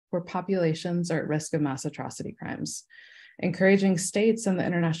where populations are at risk of mass atrocity crimes, encouraging states and the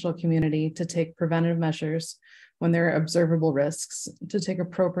international community to take preventive measures when there are observable risks, to take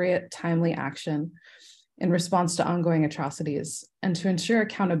appropriate, timely action in response to ongoing atrocities, and to ensure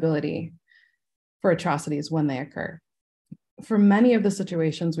accountability for atrocities when they occur. For many of the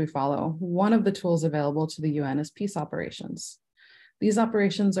situations we follow, one of the tools available to the UN is peace operations. These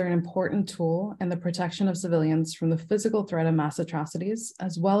operations are an important tool in the protection of civilians from the physical threat of mass atrocities,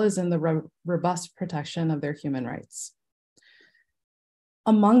 as well as in the robust protection of their human rights.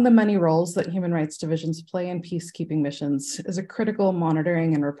 Among the many roles that human rights divisions play in peacekeeping missions is a critical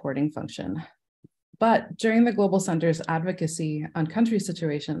monitoring and reporting function. But during the Global Center's advocacy on country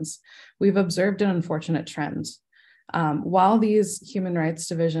situations, we've observed an unfortunate trend. While these human rights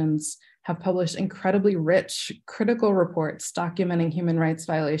divisions have published incredibly rich, critical reports documenting human rights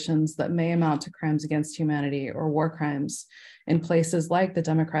violations that may amount to crimes against humanity or war crimes in places like the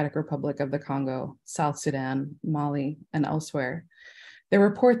Democratic Republic of the Congo, South Sudan, Mali, and elsewhere, their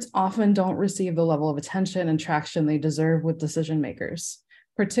reports often don't receive the level of attention and traction they deserve with decision makers,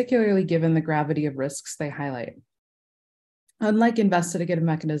 particularly given the gravity of risks they highlight. Unlike investigative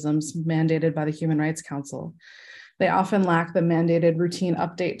mechanisms mandated by the Human Rights Council, they often lack the mandated routine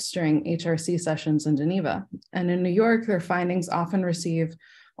updates during HRC sessions in Geneva. And in New York, their findings often receive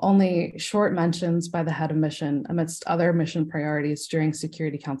only short mentions by the head of mission amidst other mission priorities during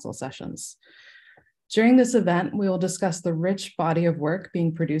Security Council sessions. During this event, we will discuss the rich body of work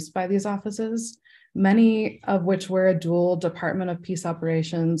being produced by these offices, many of which wear a dual Department of Peace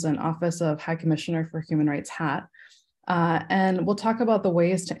Operations and Office of High Commissioner for Human Rights hat. And we'll talk about the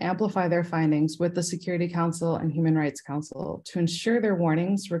ways to amplify their findings with the Security Council and Human Rights Council to ensure their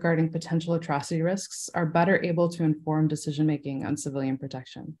warnings regarding potential atrocity risks are better able to inform decision-making on civilian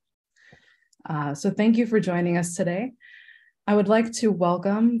protection. So thank you for joining us today. I would like to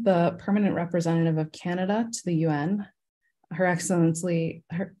welcome the Permanent Representative of Canada to the UN, Her Excellency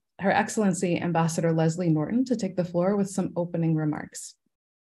Ambassador Leslie Norton, to take the floor with some opening remarks.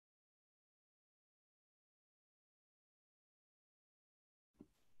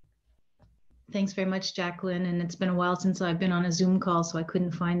 Thanks very much, Jacqueline. And it's been a while since I've been on a Zoom call, so I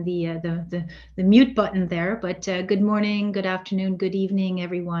couldn't find the mute button there. But good morning, good afternoon, good evening,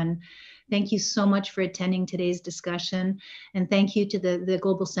 everyone. Thank you so much for attending today's discussion. And thank you to the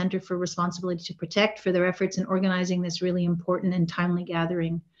Global Center for Responsibility to Protect for their efforts in organizing this really important and timely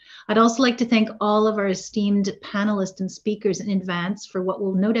gathering. I'd also like to thank all of our esteemed panelists and speakers in advance for what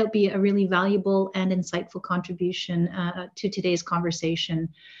will no doubt be a really valuable and insightful contribution to today's conversation.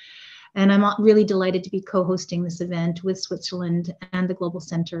 And I'm really delighted to be co-hosting this event with Switzerland and the Global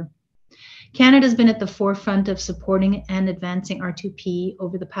Center. Canada has been at the forefront of supporting and advancing R2P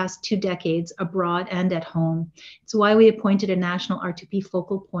over the past 2 decades abroad and at home. It's why we appointed a national R2P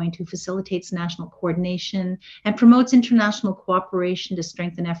focal point who facilitates national coordination and promotes international cooperation to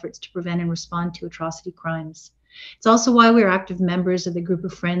strengthen efforts to prevent and respond to atrocity crimes. It's also why we're active members of the group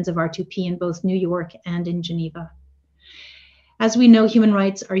of friends of R2P in both New York and in Geneva. As we know, human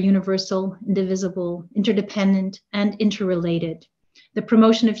rights are universal, indivisible, interdependent, and interrelated. The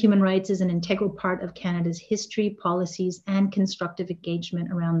promotion of human rights is an integral part of Canada's history, policies, and constructive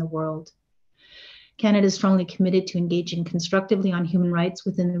engagement around the world. Canada is strongly committed to engaging constructively on human rights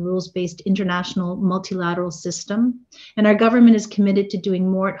within the rules-based international multilateral system, and our government is committed to doing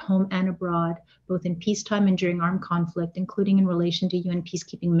more at home and abroad, both in peacetime and during armed conflict, including in relation to UN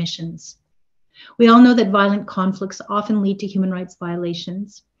peacekeeping missions. We all know that violent conflicts often lead to human rights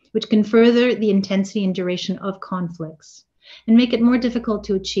violations, which can further the intensity and duration of conflicts and make it more difficult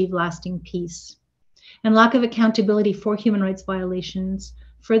to achieve lasting peace. And lack of accountability for human rights violations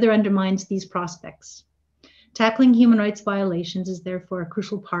further undermines these prospects. Tackling human rights violations is therefore a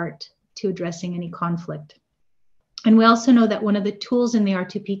crucial part to addressing any conflict. And we also know that one of the tools in the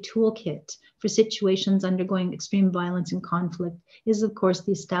R2P toolkit for situations undergoing extreme violence and conflict is, of course,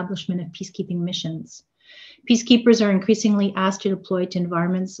 the establishment of peacekeeping missions. Peacekeepers are increasingly asked to deploy to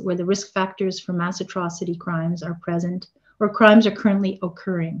environments where the risk factors for mass atrocity crimes are present or crimes are currently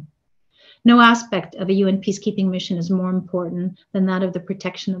occurring. No aspect of a UN peacekeeping mission is more important than that of the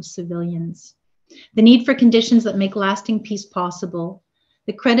protection of civilians. The need for conditions that make lasting peace possible,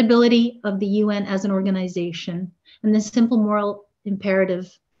 the credibility of the UN as an organization, and the simple moral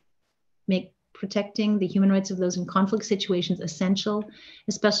imperative make protecting the human rights of those in conflict situations essential,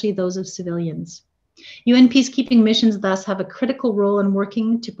 especially those of civilians. UN peacekeeping missions thus have a critical role in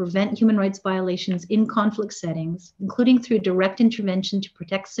working to prevent human rights violations in conflict settings, including through direct intervention to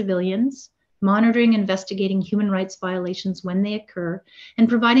protect civilians, monitoring and investigating human rights violations when they occur, and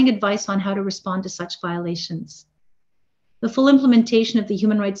providing advice on how to respond to such violations. The full implementation of the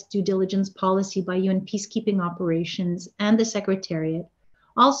human rights due diligence policy by UN Peacekeeping Operations and the Secretariat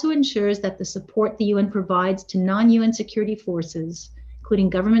also ensures that the support the UN provides to non-UN security forces, including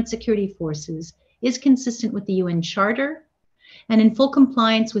government security forces, is consistent with the UN Charter and in full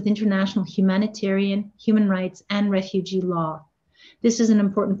compliance with international humanitarian, human rights, and refugee law. This is an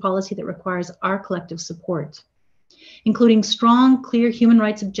important policy that requires our collective support. Including strong, clear human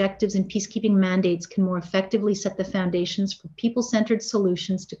rights objectives and peacekeeping mandates can more effectively set the foundations for people-centered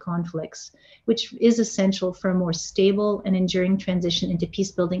solutions to conflicts, which is essential for a more stable and enduring transition into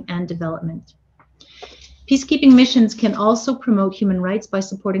peacebuilding and development. Peacekeeping missions can also promote human rights by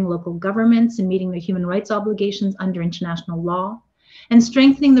supporting local governments in meeting their human rights obligations under international law and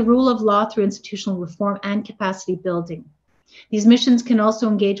strengthening the rule of law through institutional reform and capacity building. These missions can also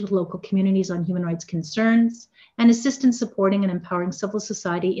engage with local communities on human rights concerns and assist in supporting and empowering civil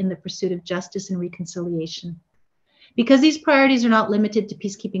society in the pursuit of justice and reconciliation. Because these priorities are not limited to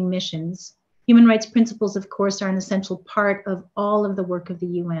peacekeeping missions, human rights principles, of course, are an essential part of all of the work of the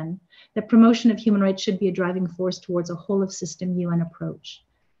UN. The promotion of human rights should be a driving force towards a whole-of-system UN approach.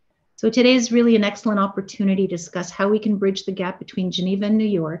 So today is really an excellent opportunity to discuss how we can bridge the gap between Geneva and New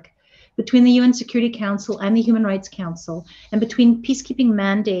York, between the UN Security Council and the Human Rights Council, and between peacekeeping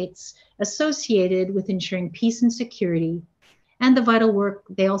mandates associated with ensuring peace and security, and the vital work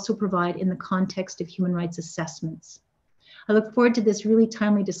they also provide in the context of human rights assessments. I look forward to this really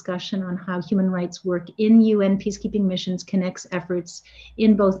timely discussion on how human rights work in UN peacekeeping missions connects efforts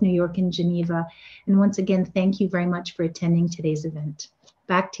in both New York and Geneva. And once again, thank you very much for attending today's event.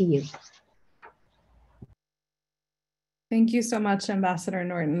 Back to you. Thank you so much, Ambassador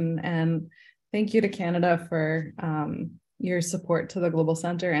Norton, and thank you to Canada for your support to the Global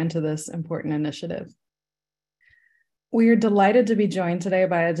Center and to this important initiative. We are delighted to be joined today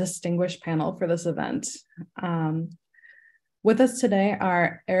by a distinguished panel for this event. With us today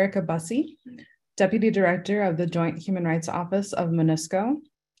are Erica Bussey, Deputy Director of the Joint Human Rights Office of MONUSCO,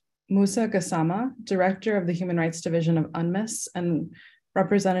 Musa Gassama, Director of the Human Rights Division of UNMISS and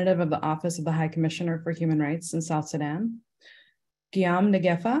Representative of the Office of the High Commissioner for Human Rights in South Sudan, Guillaume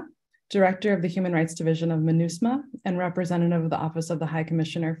Negefa, Director of the Human Rights Division of MINUSMA and Representative of the Office of the High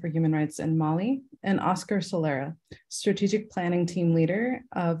Commissioner for Human Rights in Mali, and Oscar Solera, Strategic Planning Team Leader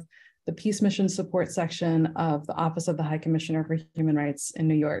of the Peace Mission Support Section of the Office of the High Commissioner for Human Rights in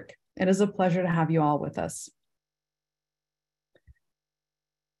New York. It is a pleasure to have you all with us.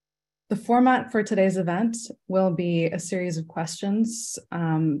 The format for today's event will be a series of questions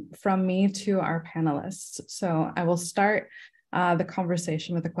from me to our panelists. So I will start the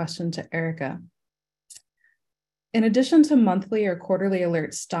conversation with a question to Erica. In addition to monthly or quarterly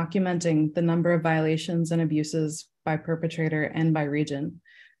alerts documenting the number of violations and abuses by perpetrator and by region,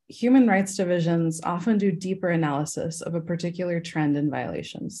 human rights divisions often do deeper analysis of a particular trend in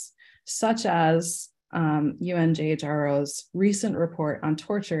violations, such as UNSC's recent report on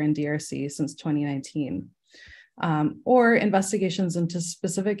torture in DRC since 2019, or investigations into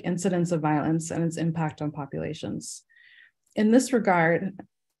specific incidents of violence and its impact on populations. In this regard,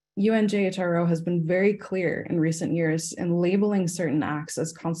 UNSCHR has been very clear in recent years in labeling certain acts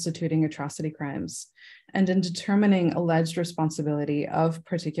as constituting atrocity crimes and in determining alleged responsibility of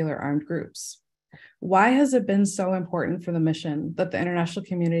particular armed groups. Why has it been so important for the mission that the international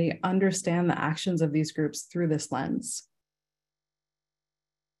community understand the actions of these groups through this lens?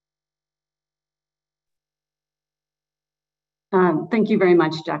 Thank you very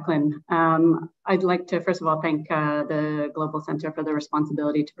much, Jacqueline. I'd like to, first of all, thank the Global Center for the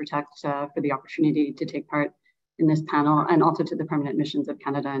responsibility to protect, for the opportunity to take part in this panel, and also to the permanent missions of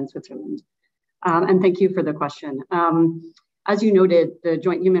Canada and Switzerland. And thank you for the question. As you noted, the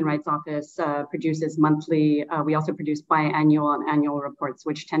Joint Human Rights Office produces monthly, we also produce biannual and annual reports,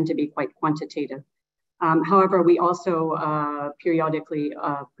 which tend to be quite quantitative. However, we also periodically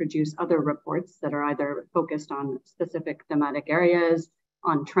produce other reports that are either focused on specific thematic areas,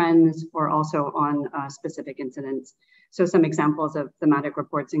 on trends, or also on specific incidents. So some examples of thematic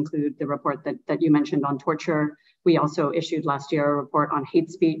reports include the report that you mentioned on torture. We also issued last year a report on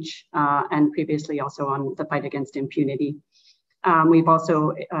hate speech, and previously also on the fight against impunity. We've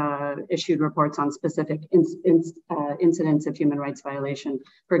also issued reports on specific incidents of human rights violation.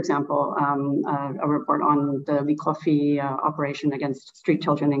 For example, a report on the Peacekeeping operation against street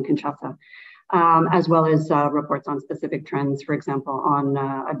children in Kinshasa, as well as reports on specific trends, for example, on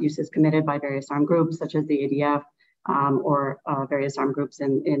abuses committed by various armed groups, such as the ADF, or various armed groups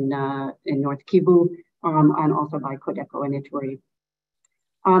in North Kivu, and also by Codeco and Ituri.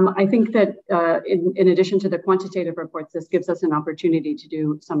 I think that in addition to the quantitative reports, this gives us an opportunity to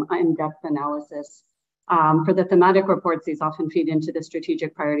do some in-depth analysis For the thematic reports, these often feed into the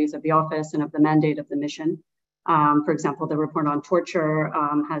strategic priorities of the office and of the mandate of the mission. For example, the report on torture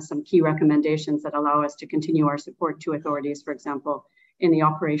has some key recommendations that allow us to continue our support to authorities, for example, in the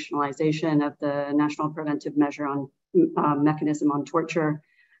operationalization of the National Preventive Measure on Mechanism on Torture,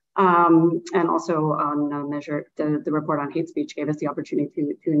 and also on the report on hate speech gave us the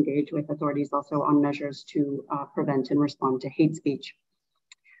opportunity to engage with authorities also on measures to prevent and respond to hate speech.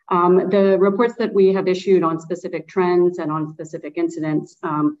 The reports that we have issued on specific trends and on specific incidents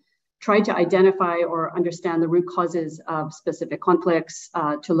try to identify or understand the root causes of specific conflicts,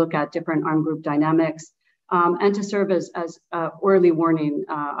 to look at different armed group dynamics, and to serve as early warning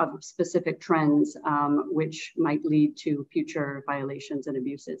of specific trends which might lead to future violations and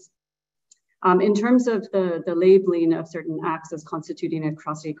abuses. In terms of the labeling of certain acts as constituting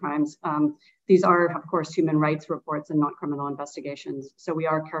atrocity crimes, these are, of course, human rights reports and not criminal investigations. So we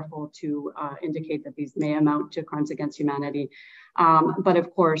are careful to indicate that these may amount to crimes against humanity. But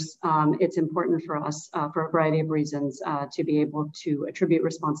of course, it's important for us, for a variety of reasons, to be able to attribute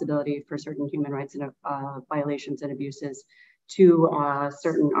responsibility for certain human rights and violations and abuses to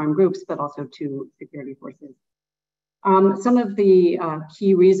certain armed groups, but also to security forces. Some of the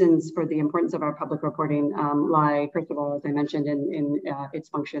key reasons for the importance of our public reporting lie, first of all, as I mentioned, in its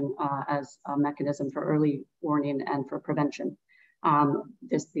function as a mechanism for early warning and for prevention.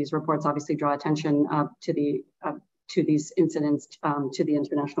 These reports obviously draw attention to these incidents to the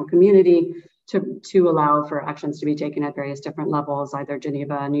international community to allow for actions to be taken at various different levels, either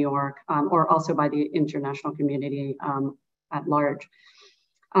Geneva, New York, or also by the international community at large.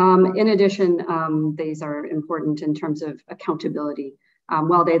 In addition, these are important in terms of accountability.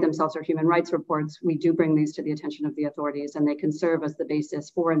 While they themselves are human rights reports, we do bring these to the attention of the authorities, and they can serve as the basis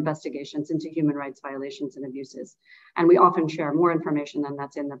for investigations into human rights violations and abuses. And we often share more information than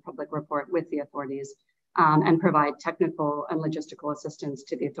that's in the public report with the authorities, and provide technical and logistical assistance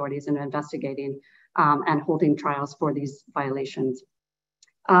to the authorities in investigating and holding trials for these violations.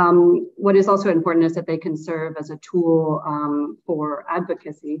 What is also important is that they can serve as a tool for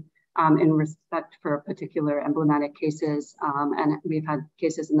advocacy in respect for particular emblematic cases. And we've had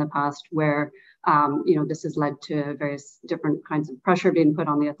cases in the past where this has led to various different kinds of pressure being put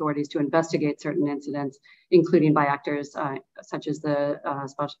on the authorities to investigate certain incidents, including by actors such as the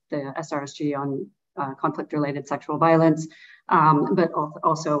SRSG on conflict-related sexual violence, but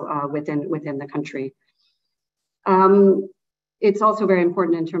also within the country. It's also very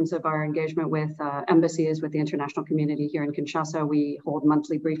important in terms of our engagement with embassies, with the international community here in Kinshasa. We hold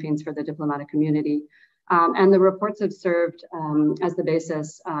monthly briefings for the diplomatic community. And the reports have served as the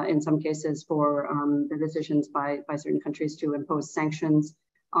basis in some cases for the decisions by certain countries to impose sanctions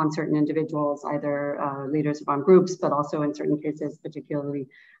on certain individuals, either leaders of armed groups, but also in certain cases, particularly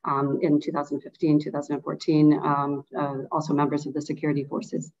in 2015, 2014, also members of the security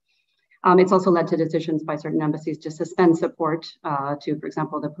forces. It's also led to decisions by certain embassies to suspend support to, for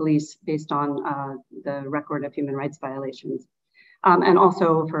example, the police based on the record of human rights violations. And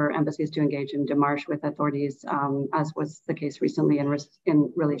also for embassies to engage in démarche with authorities, as was the case recently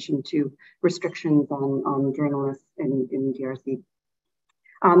in relation to restrictions on journalists in DRC.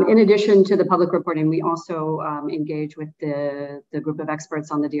 In addition to the public reporting, we also engage with the group of experts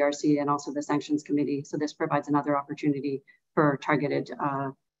on the DRC and also the sanctions committee. So this provides another opportunity for targeted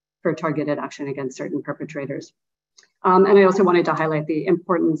action against certain perpetrators. And I also wanted to highlight the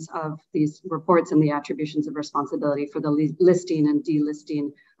importance of these reports and the attributions of responsibility for the listing and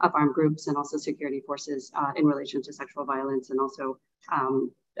delisting of armed groups and also security forces in relation to sexual violence and also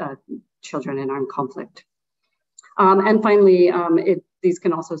children in armed conflict. And finally, these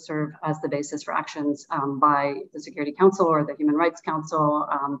can also serve as the basis for actions by the Security Council or the Human Rights Council.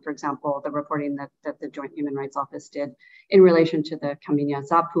 For example, the reporting that the Joint Human Rights Office did in relation to the Kaminya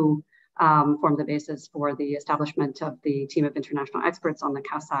Zapu formed the basis for the establishment of the team of international experts on the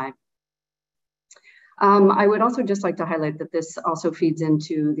Kasai. I would also just like to highlight that this also feeds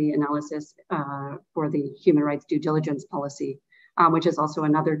into the analysis for the human rights due diligence policy, which is also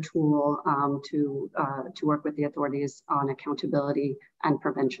another tool to work with the authorities on accountability and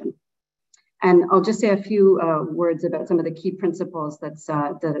prevention. And I'll just say a few words about some of the key principles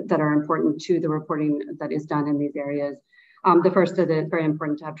that are important to the reporting that is done in these areas. The first is that it's very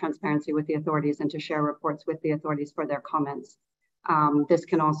important to have transparency with the authorities and to share reports with the authorities for their comments. This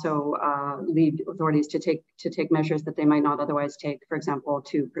can also lead authorities to take measures that they might not otherwise take, for example,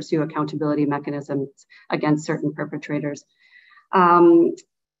 to pursue accountability mechanisms against certain perpetrators.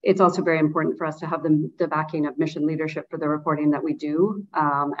 It's also very important for us to have the backing of mission leadership for the reporting that we do.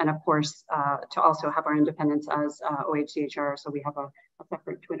 And of course, to also have our independence as OHCHR. So we have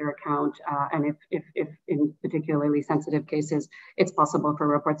separate Twitter account, and if in particularly sensitive cases, it's possible for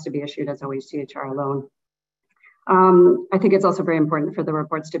reports to be issued as OHCHR alone. I think it's also very important for the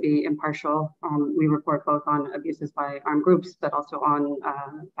reports to be impartial. We report both on abuses by armed groups, but also on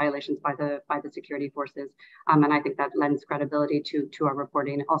violations by the security forces. And I think that lends credibility to our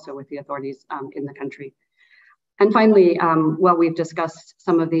reporting also with the authorities in the country. And finally, while we've discussed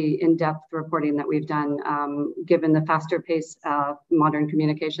some of the in-depth reporting that we've done, given the faster pace of modern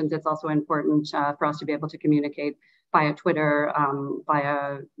communications, it's also important for us to be able to communicate via Twitter,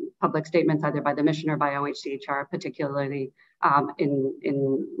 via public statements, either by the mission or by OHCHR, particularly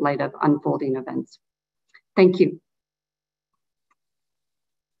in light of unfolding events. Thank you.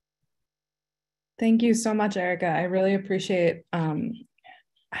 Thank you so much, Erica. I really appreciate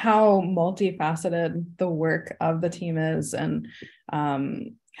how multifaceted the work of the team is, and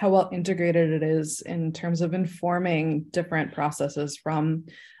how well integrated it is in terms of informing different processes, from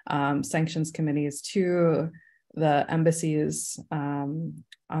sanctions committees to the embassies on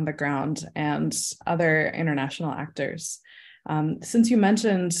the ground and other international actors. Since you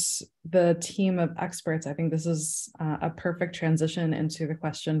mentioned the team of experts, I think this is a perfect transition into the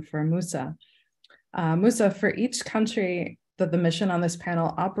question for Musa. Musa, for each country that the mission on this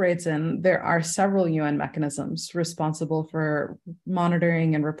panel operates in, there are several UN mechanisms responsible for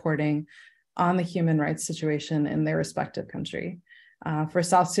monitoring and reporting on the human rights situation in their respective country. For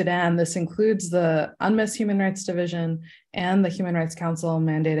South Sudan, this includes the UNMISS Human Rights Division and the Human Rights Council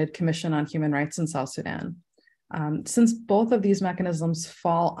mandated Commission on Human Rights in South Sudan. Since both of these mechanisms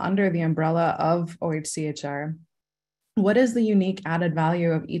fall under the umbrella of OHCHR, what is the unique added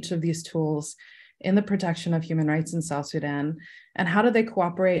value of each of these tools in the protection of human rights in South Sudan, and how do they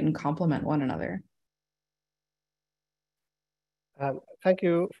cooperate and complement one another? Thank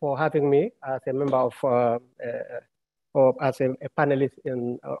you for having me as a member of, or as a panelist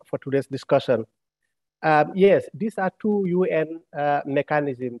for today's discussion. Yes, these are two UN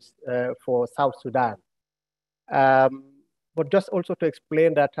mechanisms for South Sudan. But just also to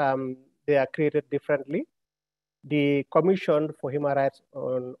explain that they are created differently. The Commission for Human Rights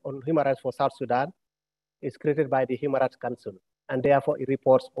on Human Rights for South Sudan is created by the Human Rights Council, and therefore it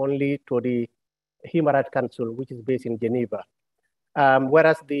reports only to the Human Rights Council, which is based in Geneva.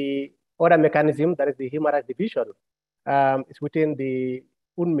 Whereas the other mechanism, that is the Human Rights Division, is within the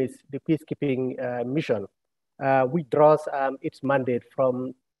UNMISS, the peacekeeping mission, which draws its mandate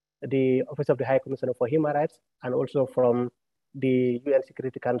from the Office of the High Commissioner for Human Rights and also from the UN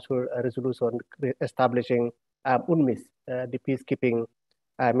Security Council resolution establishing UNMISS, the peacekeeping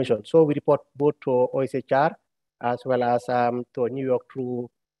mission. So we report both to OHCHR as well as to New York through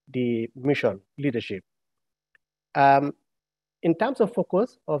the mission leadership. In terms of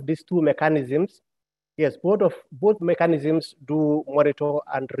focus of these two mechanisms, yes, both mechanisms do monitor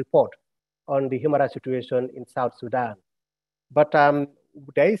and report on the human rights situation in South Sudan. But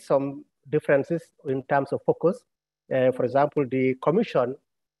there is some differences in terms of focus. For example, the Commission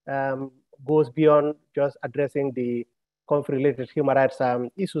goes beyond just addressing the conflict-related human rights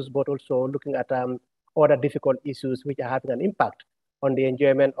issues, but also looking at other difficult issues which are having an impact on the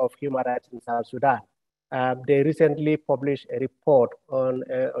enjoyment of human rights in South Sudan. They recently published a report on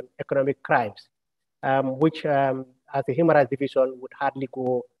economic crimes, which as a human rights division would hardly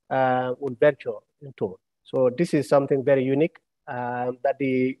would venture into. So this is something very unique that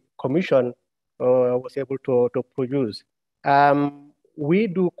the Commission was able to produce. We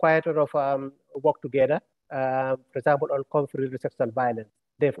do quite a lot of work together, for example, on conflict-related sexual violence.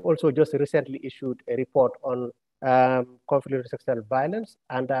 They've also just recently issued a report on conflict-related sexual violence,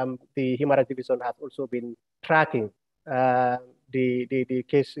 and the Human Rights Division has also been tracking the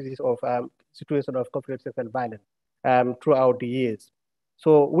cases of situation of conflict-related sexual violence throughout the years.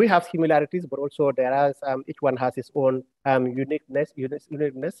 So we have similarities, but also there are each one has its own uniqueness.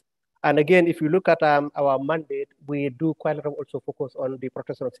 And again, if you look at our mandate, we do quite a lot of also focus on the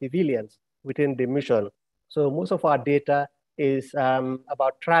protection of civilians within the mission. So most of our data is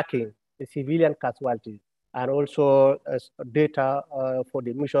about tracking the civilian casualties, and also data for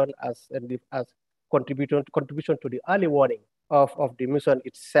the mission as contribution to the early warning of the mission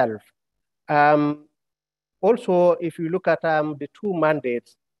itself. Also, if you look at the two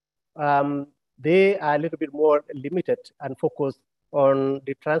mandates, they are a little bit more limited and focused on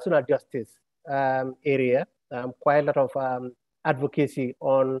the transitional justice area, quite a lot of advocacy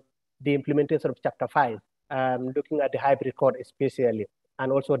on the implementation of Chapter 5, looking at the hybrid court especially,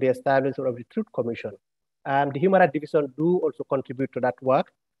 and also the establishment of the Truth Commission. The Human Rights Division do also contribute to that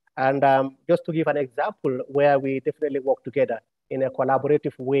work. And just to give an example where we definitely work together in a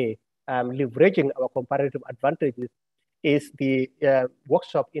collaborative way, leveraging our comparative advantages, is the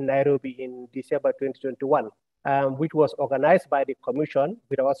workshop in Nairobi in December 2021, which was organized by the Commission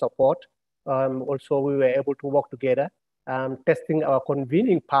with our support. Also, we were able to work together, testing our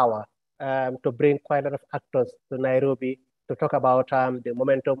convening power to bring quite a lot of actors to Nairobi to talk about the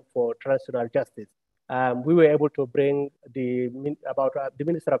momentum for transitional justice. We were able to bring the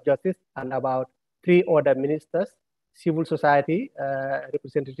Minister of Justice and about 3 other ministers, civil society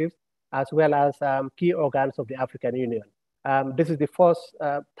representatives, as well as key organs of the African Union. This is the first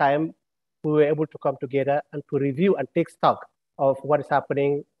time we were able to come together and to review and take stock of what is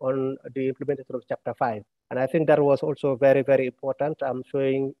happening on the implementation of Chapter 5. And I think that was also very, very important,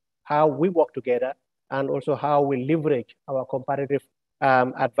 showing how we work together and also how we leverage our comparative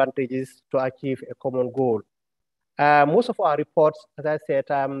advantages to achieve a common goal. Most of our reports, as I said,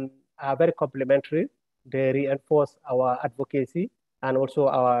 are very complementary. They reinforce our advocacy and also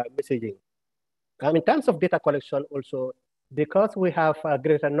our messaging. In terms of data collection also, because we have a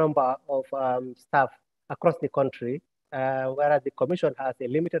greater number of staff across the country, whereas the Commission has a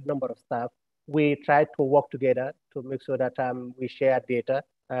limited number of staff, we try to work together to make sure that we share data,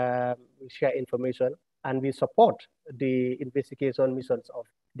 we share information, and we support the investigation missions of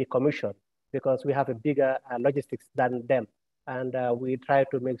the Commission because we have a bigger logistics than them. And we try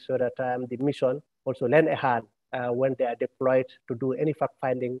to make sure that the mission also lend a hand when they are deployed to do any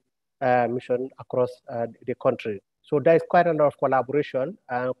fact-finding mission across the country. So there's quite a lot of collaboration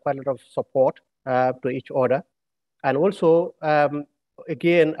and quite a lot of support to each other. And also,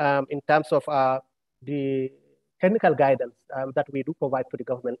 again, in terms of the technical guidance that we do provide to the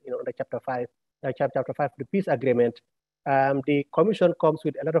government under Chapter 5, Chapter 5 of the peace agreement, the Commission comes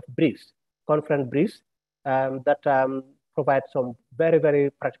with a lot of briefs, conference briefs that provide some very, very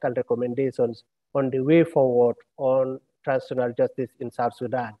practical recommendations on the way forward on transitional justice in South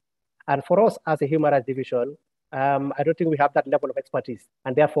Sudan. And for us as a Human Rights Division, I don't think we have that level of expertise.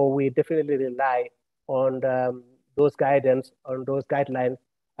 And therefore, we definitely rely on those guidance, on those guidelines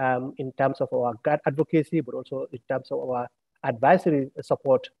in terms of our advocacy, but also in terms of our advisory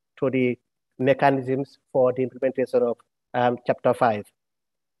support to the mechanisms for the implementation of Chapter 5.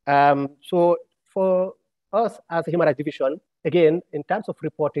 So for us as a Human Rights Division, again, in terms of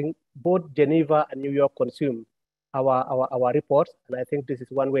reporting, both Geneva and New York consume our reports. And I think this is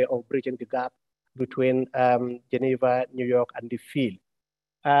one way of bridging the gap between Geneva, New York, and the field.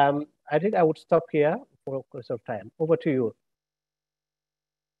 I think I would stop here for a question of time. Over to you.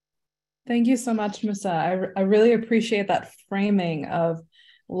 Thank you so much, Musa. I really appreciate that framing of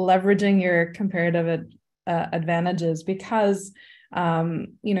leveraging your comparative advantages because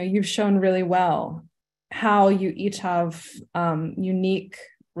you've shown really well how you each have unique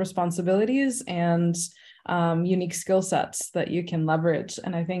responsibilities and unique skill sets that you can leverage.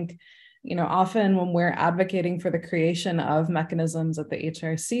 And I think, often when we're advocating for the creation of mechanisms at the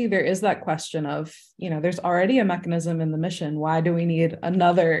HRC, there is that question of, there's already a mechanism in the mission. Why do we need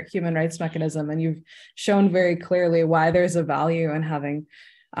another human rights mechanism? And you've shown very clearly why there's a value in having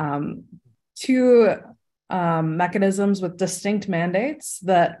two mechanisms with distinct mandates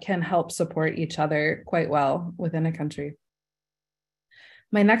that can help support each other quite well within a country.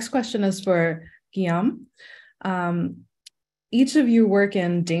 My next question is for Guillaume. Each of you work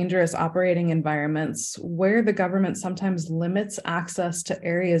in dangerous operating environments where the government sometimes limits access to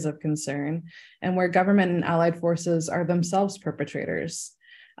areas of concern and where government and allied forces are themselves perpetrators.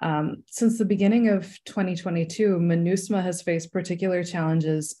 Since the beginning of 2022, MINUSMA has faced particular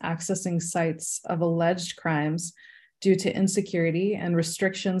challenges accessing sites of alleged crimes due to insecurity and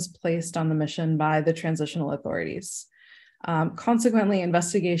restrictions placed on the mission by the transitional authorities. Consequently,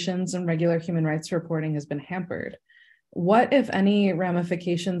 investigations and regular human rights reporting has been hampered. What, if any,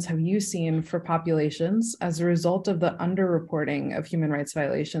 ramifications have you seen for populations as a result of the underreporting of human rights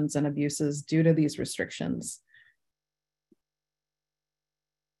violations and abuses due to these restrictions?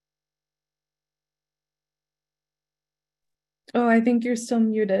 Oh, I think you're still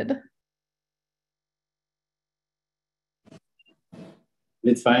muted.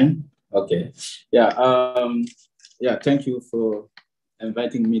 It's fine? Okay. Yeah, thank you for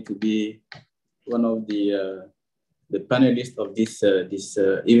inviting me to be one of the panelists of this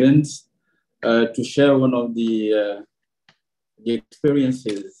event to share one of the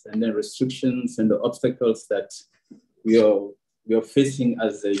experiences and the restrictions and the obstacles that we are facing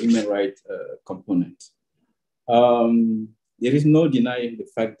as a human rights component. There is no denying the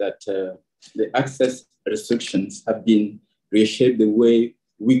fact that the access restrictions have been reshaped the way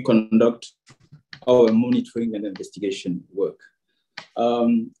we conduct our monitoring and investigation work.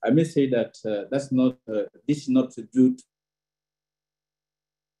 I may say that this is not due to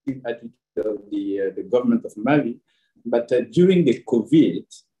the attitude of the government of Mali, But during the COVID,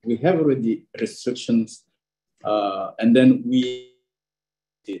 we have already restrictions, and then we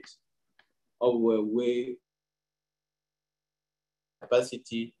did our way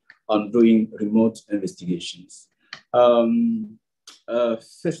capacity on doing remote investigations.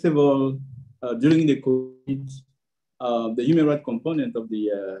 First of all, during the COVID, the human rights component of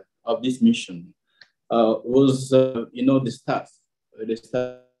this mission was, the staff. The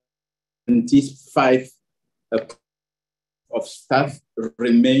staff, 25 of staff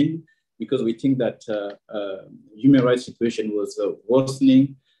remain because we think that human rights situation was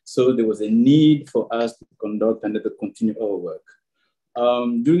worsening. So there was a need for us to conduct and to continue our work.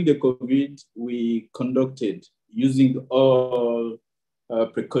 During the COVID, we conducted, using all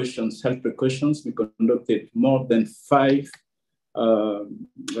precautions, health precautions, we conducted more than 5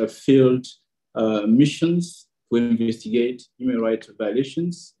 field missions to investigate human rights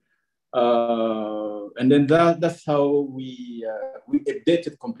violations. And then that's how we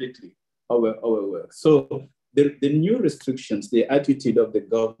updated completely our work. So the new restrictions, the attitude of the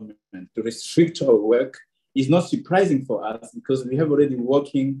government to restrict our work is not surprising for us because we have already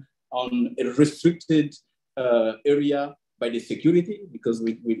working on a restricted area by the security because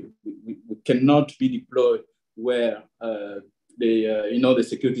we cannot be deployed where the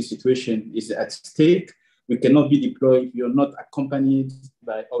security situation is at stake. We cannot be deployed if you're not accompanied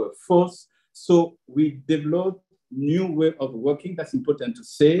by our force. So we developed new way of working. That's important to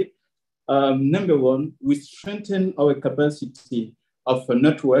say. Number one, we strengthen our capacity of a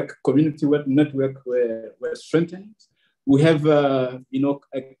network, community network were strengthened. We have,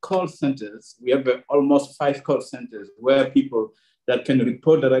 call centers. We have almost 5 call centers where people that can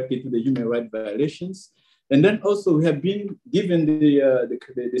report directly to the human rights violations. And then also we have been, given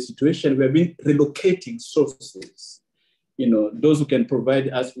the situation, we have been relocating sources, those who can provide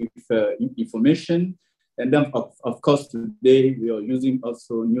us with information. And then of course, today we are using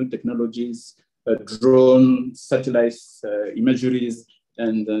also new technologies, drone, satellites, imageries,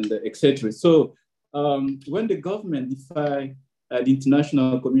 and et cetera. So when the government defied the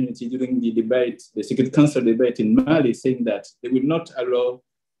international community during the debate, the Security Council debate in Mali, saying that they will not allow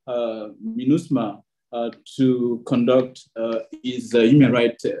MINUSMA to conduct its human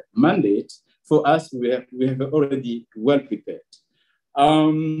rights mandate, for us, we have already well prepared.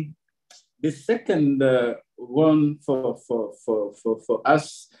 The second one for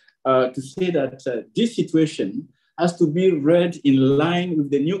us to say that this situation has to be read in line with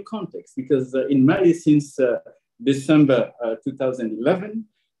the new context, because in Mali since December 2011,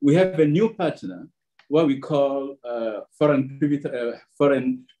 we have a new partner, what we call foreign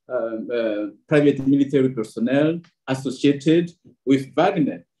private military personnel associated with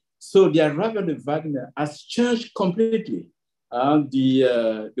Wagner. So the arrival of Wagner has changed completely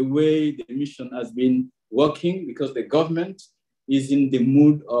the way the mission has been working, because the government is in the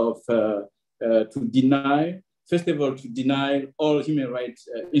mood of to deny, first of all, to deny all human rights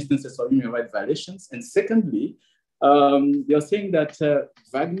instances of human rights violations. And secondly, they are saying that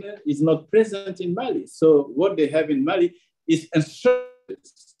Wagner is not present in Mali. So what they have in Mali is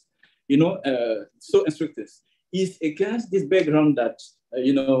instructors, so instructors is against this background that,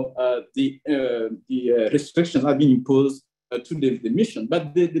 the restrictions have been imposed to the mission,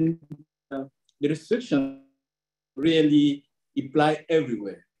 but the restrictions really apply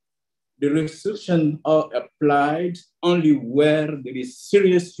everywhere. The restrictions are applied only where there is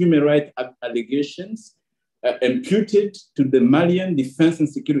serious human rights allegations imputed to the Malian defense and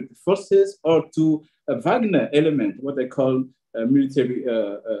security forces or to a Wagner element, what they call military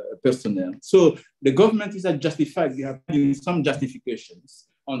personnel. So the government is justified. They have some justifications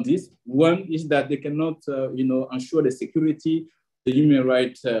on this. One is that they cannot, ensure the security, the human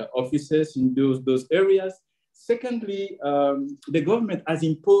rights officers in those areas. Secondly, the government has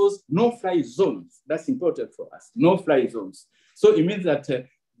imposed no-fly zones. That's important for us, no-fly zones. So it means that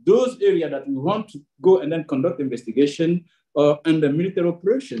those areas that we want to go and then conduct investigation under military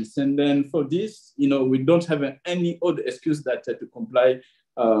operations. And then for this, we don't have any other excuse that to comply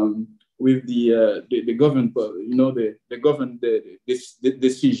with the government, the government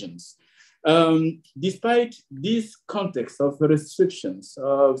decisions. Despite this context of restrictions,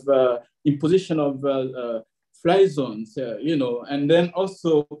 of imposition of fly zones, and then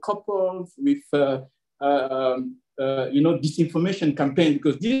also coupled with, disinformation campaign,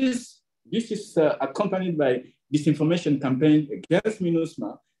 because this is accompanied by disinformation campaign against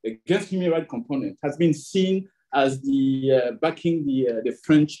MINUSMA, against human rights component, has been seen as the backing the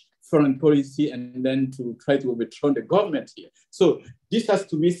French foreign policy and then to try to overthrow the government here. So this has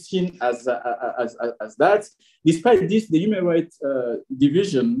to be seen as that. Despite this, the Human Rights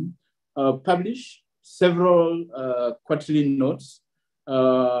Division published several quarterly notes.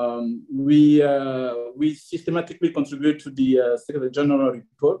 We systematically contribute to the Secretary General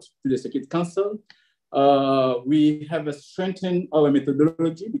report to the Security Council. We have strengthened our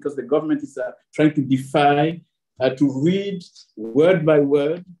methodology because the government is trying to define, to read word by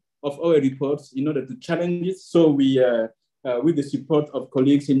word of our reports in order to challenge it. So we, with the support of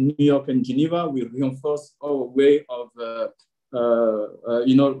colleagues in New York and Geneva, we reinforce our way of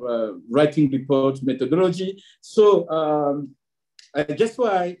writing report methodology. So just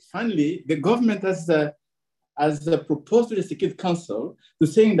why finally the government has proposed to the Security Council to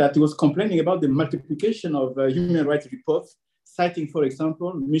saying that it was complaining about the multiplication of human rights reports, citing, for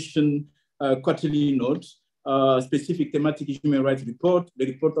example, mission quarterly notes, specific thematic human rights report, the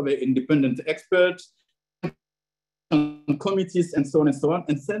report of an independent expert, committees, and so on and so on.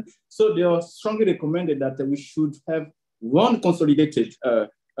 And so they are strongly recommended that we should have one consolidated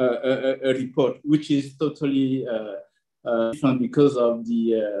report, which is totally different because of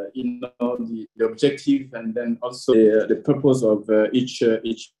the the objective and then also the purpose of each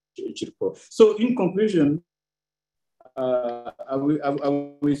report. So in conclusion, I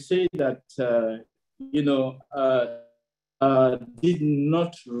will say that did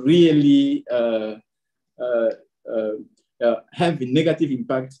not really have a negative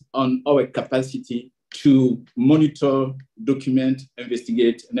impact on our capacity to monitor, document,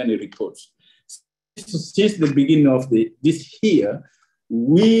 investigate, and then report. Since the beginning of this year,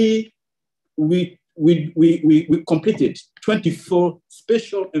 we completed 24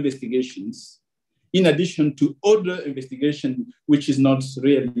 special investigations, in addition to other investigation, which is not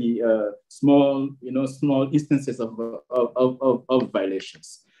really small instances of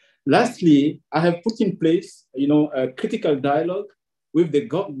violations. Lastly, I have put in place, a critical dialogue with the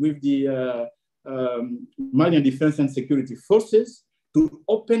Malian Defense and Security Forces to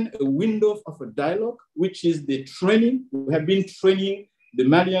open a window of a dialogue, which is the training. We have been training the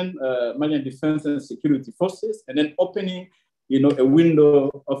Malian Defense and Security Forces, and then opening, a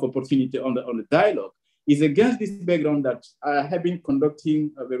window of opportunity on the dialogue. Is against this background that I have been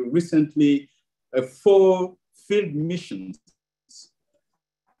conducting very recently 4 field missions,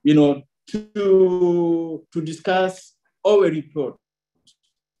 to discuss our report,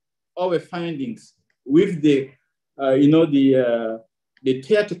 our findings with the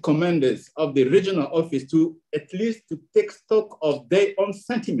theater commanders of the regional office to at least to take stock of their own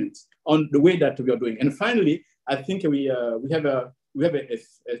sentiments on the way that we are doing. And finally, I think we have a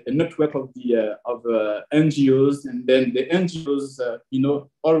network of NGOs, and then the NGOs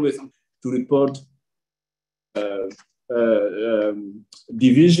always to report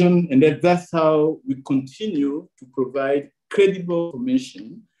division, and that's how we continue to provide credible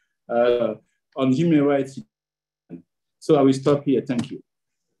information on human rights. So I will stop here. Thank you.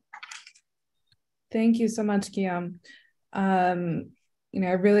 Thank you so much, Guillaume. I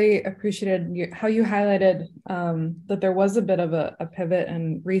really appreciated how you highlighted that there was a bit of a pivot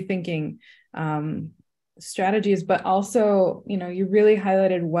and rethinking strategies, but also, you really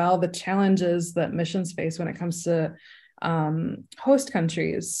highlighted well the challenges that missions face when it comes to host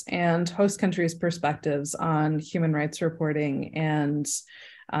countries and host countries' perspectives on human rights reporting and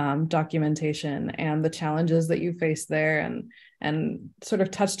documentation, and the challenges that you face there, and sort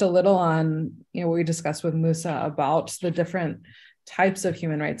of touched a little on, what we discussed with Musa about the different types of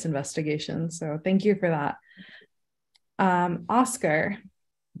human rights investigations. So thank you for that. Oscar,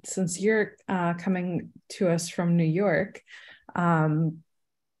 since you're coming to us from New York, a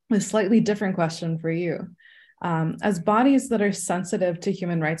slightly different question for you. As bodies that are sensitive to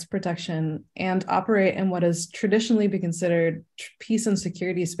human rights protection and operate in what has traditionally been considered peace and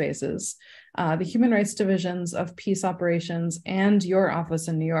security spaces, the human rights divisions of peace operations and your office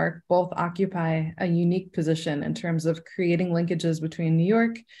in New York both occupy a unique position in terms of creating linkages between New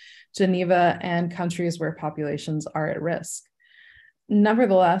York, Geneva, and countries where populations are at risk.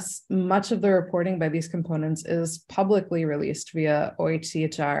 Nevertheless, much of the reporting by these components is publicly released via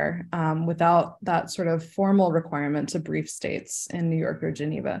OHCHR without that sort of formal requirement to brief states in New York or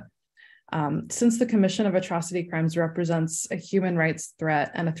Geneva. Since the commission of atrocity crimes represents a human rights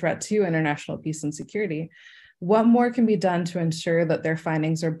threat and a threat to international peace and security, what more can be done to ensure that their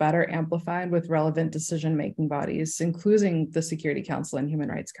findings are better amplified with relevant decision-making bodies, including the Security Council and Human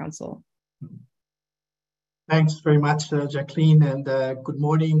Rights Council? Thanks very much, Jacqueline, and good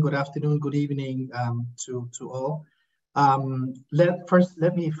morning, good afternoon, good evening to all.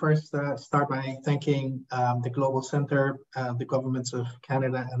 Let me first start by thanking the Global Center, the governments of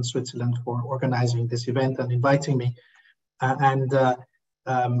Canada and Switzerland for organizing this event and inviting me, and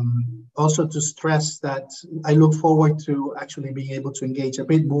also to stress that I look forward to actually being able to engage a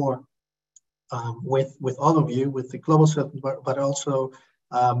bit more with all of you, with the Global Center, but also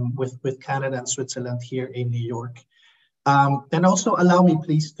with Canada and Switzerland here in New York. And also allow me,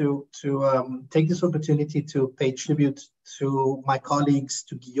 please, to take this opportunity to pay tribute to my colleagues,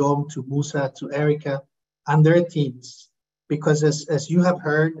 to Guillaume, to Musa, to Erica, and their teams, because as you have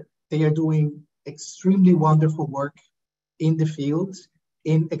heard, they are doing extremely wonderful work in the field,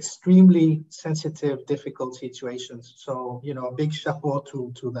 in extremely sensitive, difficult situations. So, you know, a big chapeau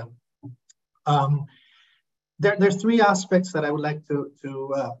to them. There's three aspects that I would like to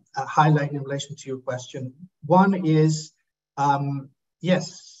highlight in relation to your question. One is,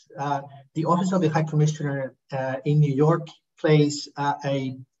 yes, the Office of the High Commissioner in New York plays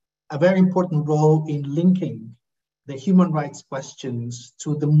a very important role in linking the human rights questions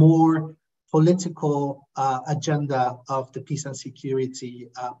to the more political agenda of the peace and security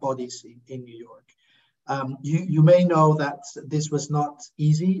bodies in New York. You may know that this was not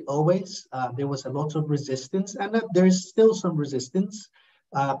easy always. There was a lot of resistance, and that there is still some resistance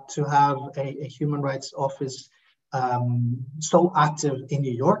to have a human rights office so active in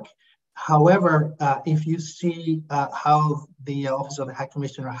New York. However, if you see how the Office of the High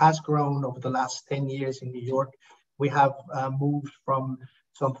Commissioner has grown over the last 10 years in New York, we have moved from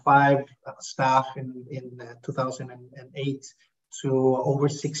some 5 staff in 2008 to over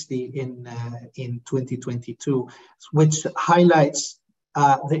 60 in 2022, which highlights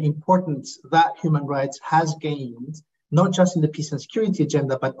the importance that human rights has gained, not just in the peace and security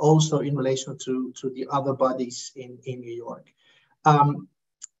agenda, but also in relation to the other bodies in New York.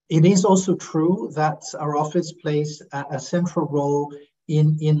 It is also true that our office plays a central role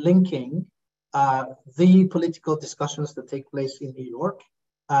in linking the political discussions that take place in New York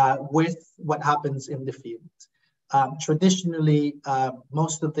with what happens in the field. Traditionally,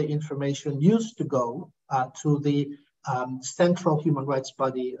 most of the information used to go to the central human rights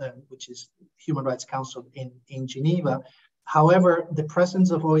body, which is Human Rights Council in Geneva. However, the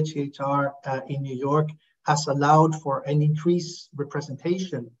presence of OHCHR in New York has allowed for an increased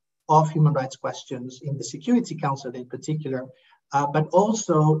representation of human rights questions in the Security Council in particular, but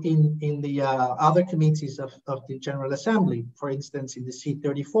also in the other committees of the General Assembly, for instance, in the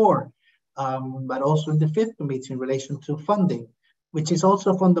C-34, but also in the 5th Committee in relation to funding, which is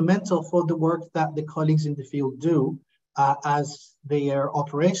also fundamental for the work that the colleagues in the field do as their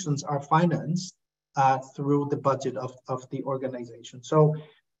operations are financed through the budget of the organization. So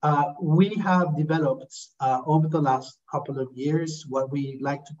we have developed over the last couple of years what we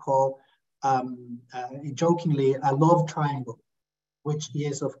like to call jokingly a love triangle, which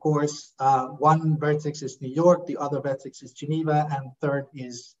is, of course, one vertex is New York, the other vertex is Geneva, and third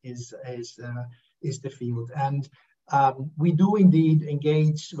is the field. And we do indeed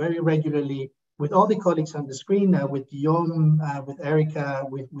engage very regularly with all the colleagues on the screen, with Guillaume, with Erica,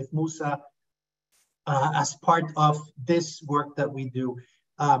 with Musa, as part of this work that we do.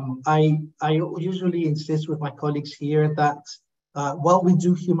 I usually insist with my colleagues here that while we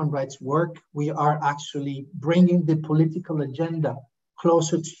do human rights work, we are actually bringing the political agenda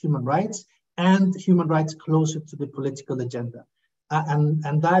closer to human rights and human rights closer to the political agenda.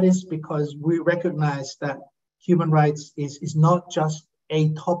 And that is because we recognize that human rights is not just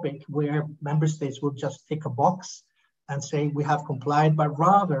a topic where member states will just tick a box and say we have complied, but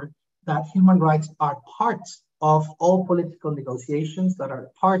rather that human rights are part of all political negotiations, that are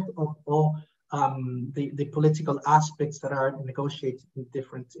part of all the political aspects that are negotiated in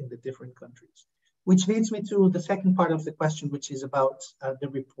the different countries. Which leads me to the second part of the question, which is about the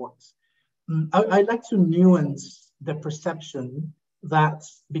reports. I'd like to nuance the perception that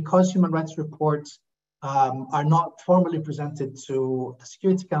because human rights reports are not formally presented to the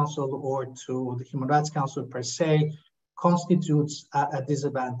Security Council or to the Human Rights Council per se, constitutes a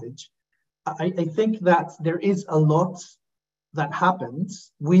disadvantage. I think that there is a lot that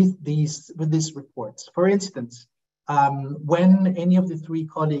happens with these reports. For instance, when any of the 3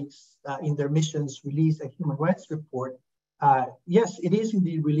 colleagues in their missions release a human rights report, yes, it is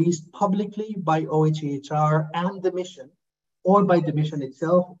indeed released publicly by OHCHR and the mission, or by the mission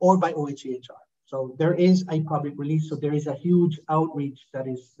itself, or by OHCHR. So there is a public release, so there is a huge outreach that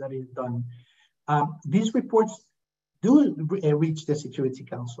is done. These reports do reach the Security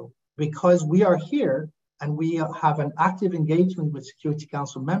Council because we are here and we have an active engagement with Security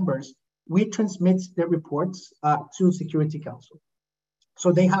Council members. We transmit their reports to Security Council.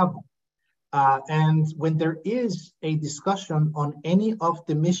 So they have them. And when there is a discussion on any of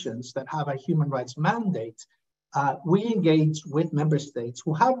the missions that have a human rights mandate, we engage with member states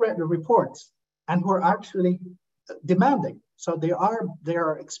who have read the reports and who are actually demanding. So they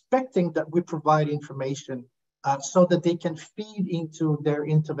are expecting that we provide information so that they can feed into their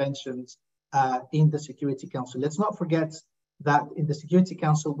interventions in the Security Council. Let's not forget that in the Security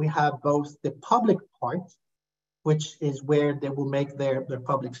Council, we have both the public part, which is where they will make their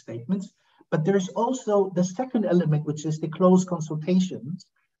public statements, but there's also the second element, which is the closed consultations,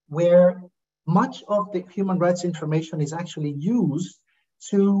 where much of the human rights information is actually used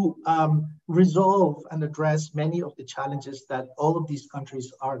to resolve and address many of the challenges that all of these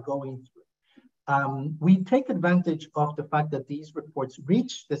countries are going through. We take advantage of the fact that these reports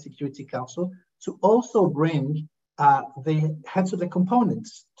reach the Security Council to also bring the heads of the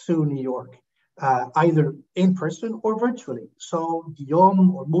components to New York, either in person or virtually. So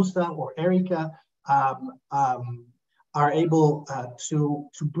Guillaume or Musa or Erica are able to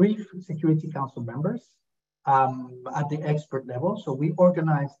brief Security Council members at the expert level. So we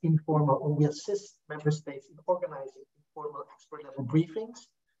organize informal, or we assist member states in organizing informal expert level briefings,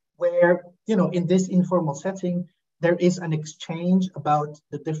 where, in this informal setting, there is an exchange about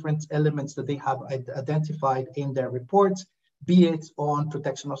the different elements that they have identified in their reports, be it on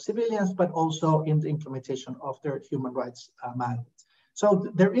protection of civilians, but also in the implementation of their human rights mandate. So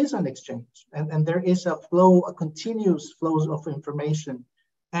there is an exchange, and there is a flow, a continuous flow of information,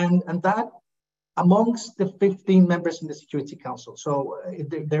 and that amongst the 15 members in the Security Council. So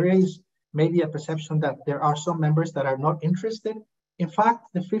there is maybe a perception that there are some members that are not interested. In fact,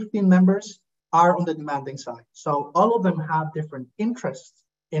 the 15 members are on the demanding side. So all of them have different interests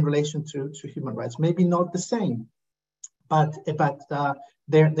in relation to human rights, maybe not the same, but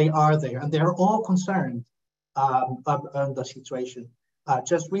they are there, and they are all concerned on the situation.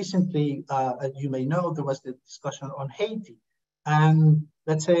 Just recently, as you may know, there was the discussion on Haiti. And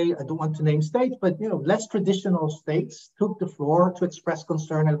let's say, I don't want to name states, but less traditional states took the floor to express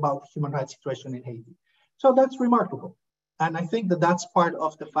concern about the human rights situation in Haiti. So that's remarkable. And I think that that's part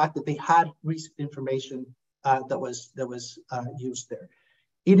of the fact that they had recent information that was used there.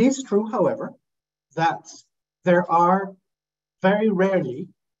 It is true, however, that there are very rarely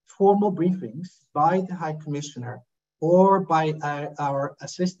formal briefings by the High Commissioner or by our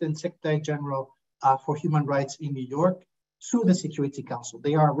Assistant Secretary General for Human Rights in New York to the Security Council.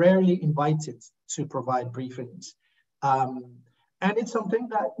 They are rarely invited to provide briefings. And it's something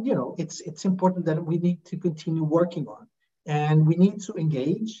that, it's important that we need to continue working on. And we need to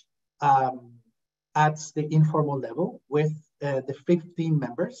engage at the informal level with the 15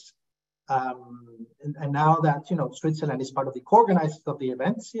 members. And now that, Switzerland is part of the co-organizers of the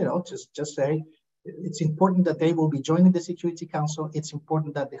events, just say, it's important that they will be joining the Security Council. It's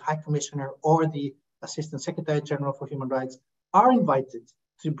important that the High Commissioner or the Assistant Secretary General for Human Rights are invited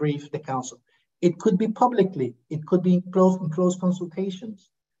to brief the Council. It could be publicly, it could be in close consultations,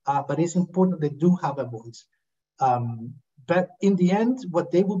 but it's important they do have a voice. But in the end,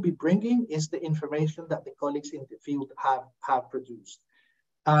 what they will be bringing is the information that the colleagues in the field have produced.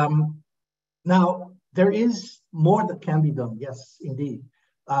 Now, there is more that can be done, yes, indeed.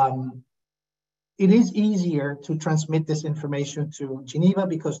 It is easier to transmit this information to Geneva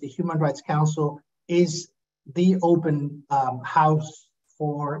because the Human Rights Council is the open house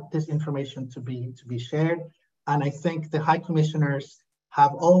for this information to be shared. And I think the High Commissioners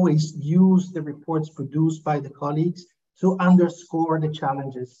have always used the reports produced by the colleagues to underscore the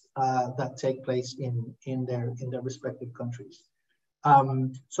challenges that take place in their respective countries.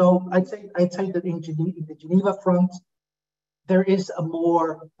 So I'd say that in the Geneva front, there is a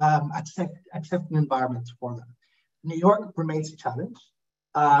more accepting environment for them. New York remains a challenge.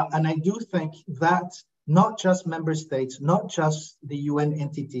 And I do think that not just member states, not just the UN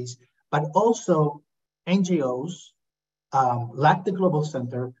entities, but also NGOs like the Global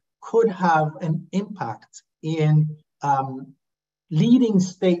Center could have an impact in leading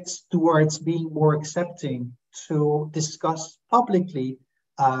states towards being more accepting to discuss publicly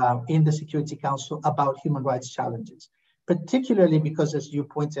in the Security Council about human rights challenges, particularly because, as you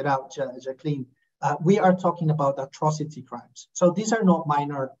pointed out, Jacqueline, we are talking about atrocity crimes. So these are not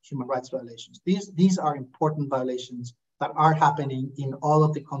minor human rights violations. These are important violations that are happening in all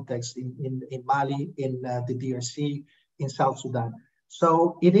of the contexts in Mali, in the DRC, in South Sudan.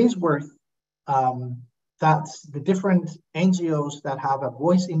 So it is worth that the different NGOs that have a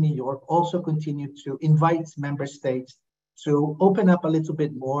voice in New York also continue to invite member states to open up a little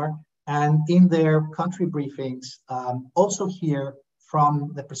bit more, and in their country briefings, also hear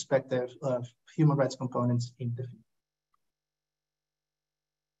from the perspective of human rights components in the field.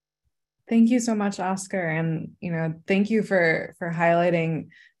 Thank you so much, Oscar. And, thank you for highlighting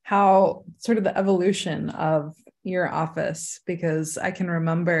how sort of the evolution of your office, because I can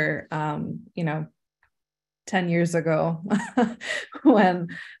remember, 10 years ago when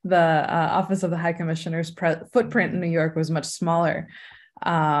the Office of the High Commissioner's footprint in New York was much smaller.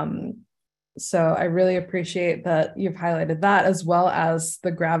 So I really appreciate that you've highlighted that, as well as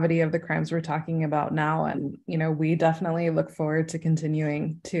the gravity of the crimes we're talking about now. And, you know, we definitely look forward to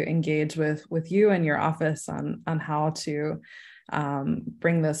continuing to engage with you and your office on how to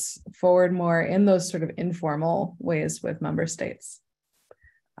bring this forward more in those sort of informal ways with member states.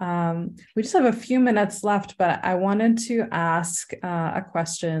 We just have a few minutes left, but I wanted to ask a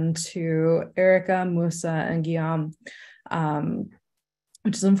question to Erica, Musa, and Guillaume,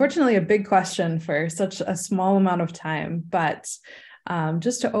 which is unfortunately a big question for such a small amount of time, but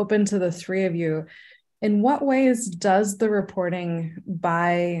just to open to the three of you, in what ways does the reporting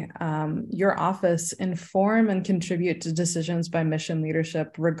by your office inform and contribute to decisions by mission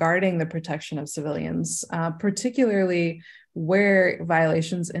leadership regarding the protection of civilians, particularly where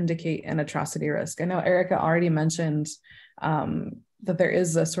violations indicate an atrocity risk? I know Erica already mentioned that there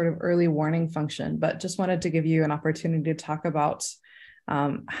is a sort of early warning function, but just wanted to give you an opportunity to talk about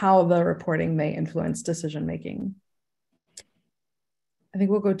how the reporting may influence decision-making. I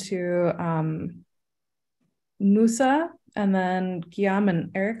think we'll go to Musa and then Guillaume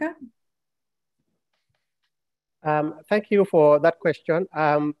and Erica. Thank you for that question.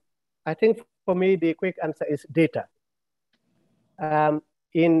 I think for me, the quick answer is data.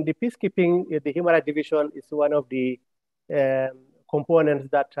 In the peacekeeping, the human rights division is one of the components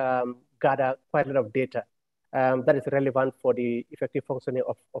that gather quite a lot of data that is relevant for the effective functioning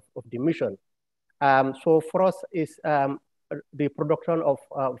of the mission. So for us is the production of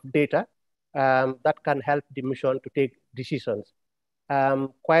data that can help the mission to take decisions.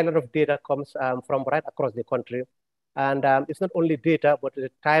 Quite a lot of data comes from right across the country. And it's not only data, but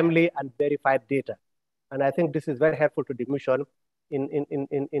it's timely and verified data. And I think this is very helpful to the mission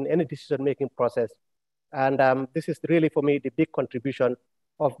in any decision-making process. And this is really, for me, the big contribution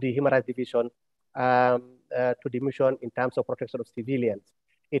of the Human Rights Division to the mission in terms of protection of civilians.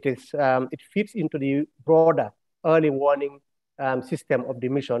 It fits into the broader early warning system of the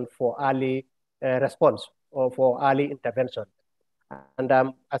mission for early response or for early intervention. And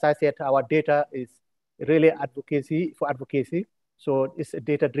as I said, our data is really advocacy. So it's a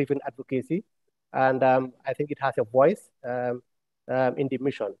data-driven advocacy. And I think it has a voice in the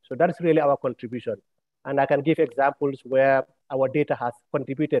mission. So that's really our contribution. And I can give examples where our data has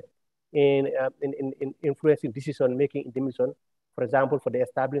contributed in influencing decision-making in the mission. For example, for the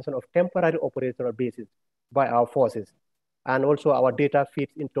establishment of temporary operational bases by our forces. And also our data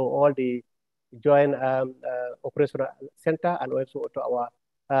fits into all the joint operational center and also to our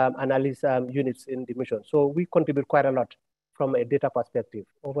analysis units in the mission. So we contribute quite a lot from a data perspective.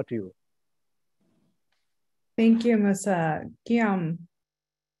 Over to you. Thank you, Musa. Guillaume.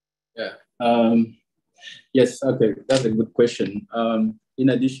 Yeah. Yes, okay, that's a good question. In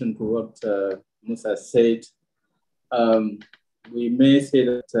addition to what Musa said, we may say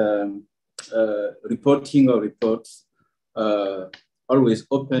that reporting or reports always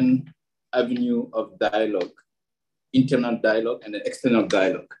open avenue of dialogue, internal dialogue and external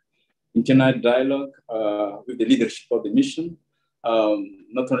dialogue. Internal dialogue with the leadership of the mission,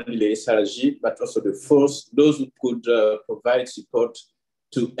 not only the SRG, but also the force, those who could provide support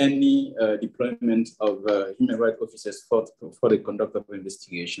to any deployment of human rights officers for the conduct of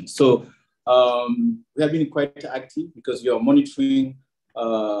investigation. So we have been quite active because we are monitoring,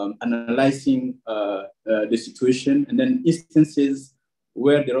 analyzing the situation, and then instances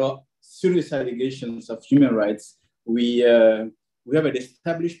where there are serious allegations of human rights, we have an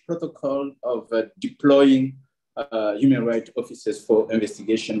established protocol of deploying human rights officers for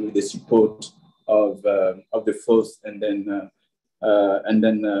investigation with the support of the force and then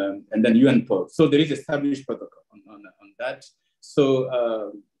UNPOL. So there is established protocol on that. So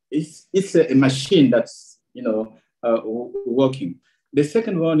it's a machine that's working. The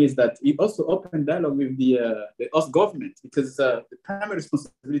second one is that it also opened dialogue with the host government, because the primary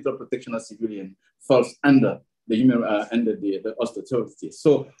responsibility of protection of civilians falls under the host authority.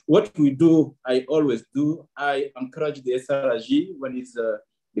 So what we do, I always do, I encourage the SRG when it's the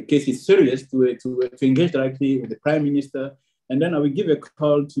case is serious to engage directly with the Prime Minister, and then I will give a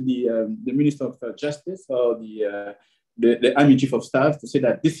call to the Minister of Justice or the Army Chief of Staff to say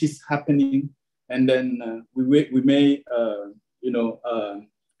that this is happening, and then we may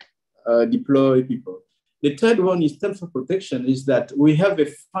deploy people. The third one is terms of protection is that we have a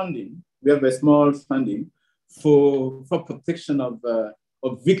small funding for protection of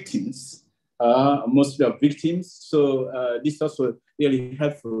victims, mostly of victims. So this is also really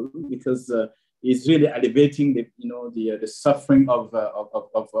helpful because it's really elevating the suffering of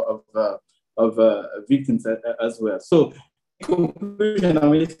victims as well. So in conclusion, I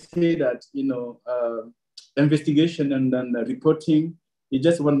will say that investigation and then reporting is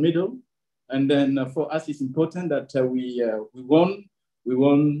just one middle. And then for us, it's important that we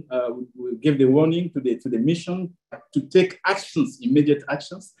give the warning to the mission to take actions, immediate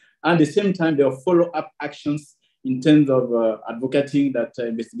actions. And at the same time, there are follow-up actions in terms of advocating that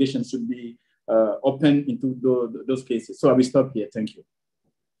investigation should be open into those cases. So I will stop here. Thank you.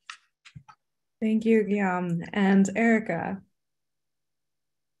 Thank you, Guillaume. And Erica.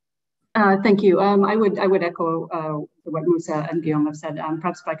 Thank you. I would echo what Musa and Guillaume have said.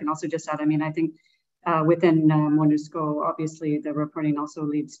 Perhaps if I can also just add, I mean, I think within MONUSCO, obviously the reporting also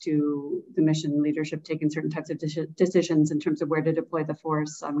leads to the mission leadership taking certain types of decisions in terms of where to deploy the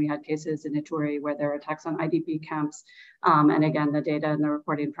force. We had cases in Ituri where there are attacks on IDP camps. And again, the data and the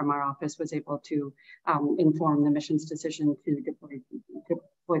reporting from our office was able to inform the mission's decision to deploy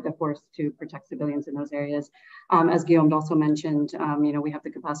the force to protect civilians in those areas. As Guillaume also mentioned, we have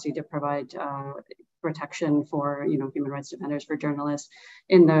the capacity to provide protection for human rights defenders, for journalists.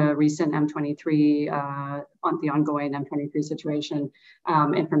 In the recent M23, on the ongoing M23 situation,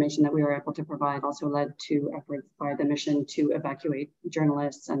 information that we were able to provide also led to efforts by the mission to evacuate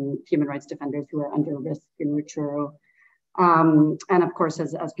journalists and human rights defenders who are under risk in Rutshuru. And of course,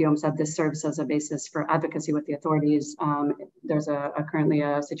 as Guillaume said, this serves as a basis for advocacy with the authorities. There's currently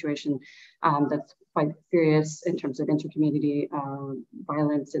a situation that's quite serious in terms of intercommunity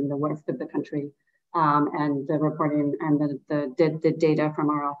violence in the west of the country. And the reporting and the data from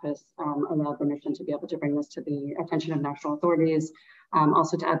our office allowed the mission to be able to bring this to the attention of national authorities,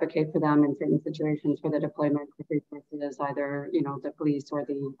 also to advocate for them in certain situations for the deployment of resources, either the police or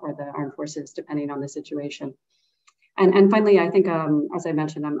the armed forces, depending on the situation. And finally, I think, as I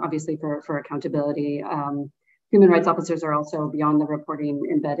mentioned, obviously for accountability, human rights officers are also, beyond the reporting,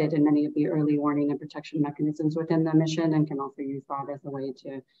 embedded in many of the early warning and protection mechanisms within the mission, and can also use that as a way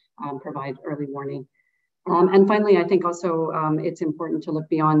to provide early warning. And finally, I think also it's important to look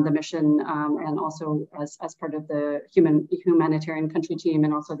beyond the mission and also as part of the humanitarian country team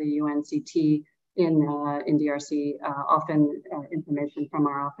and also the UNCT in DRC, often information from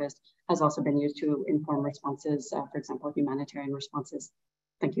our office has also been used to inform responses, for example, humanitarian responses.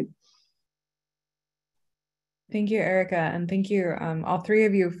 Thank you. Thank you, Erica, and thank you, all three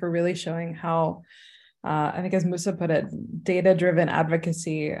of you, for really showing how, I think as Musa put it, data-driven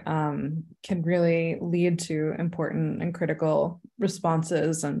advocacy can really lead to important and critical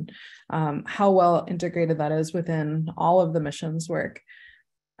responses, and how well integrated that is within all of the mission's work.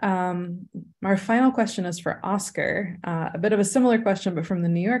 Our final question is for Oscar, a bit of a similar question, but from the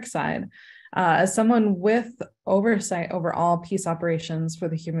New York side. As someone with oversight over all peace operations for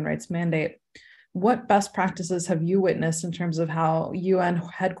the human rights mandate, what best practices have you witnessed in terms of how UN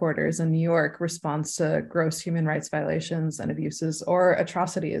headquarters in New York responds to gross human rights violations and abuses or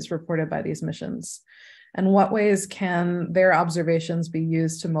atrocities reported by these missions? And what ways can their observations be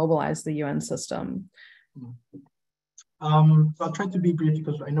used to mobilize the UN system? So I'll try to be brief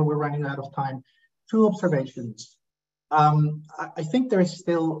because I know we're running out of time. Two observations. I think there is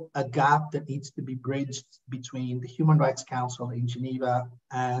still a gap that needs to be bridged between the Human Rights Council in Geneva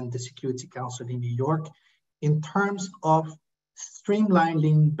and the Security Council in New York in terms of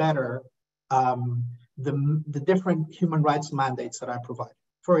streamlining better the different human rights mandates that are provided.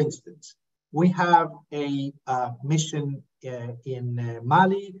 For instance, we have a mission in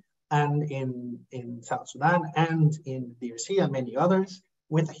Mali and in South Sudan and in DRC and many others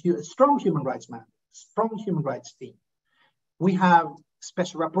with a strong human rights mandate, strong human rights team. We have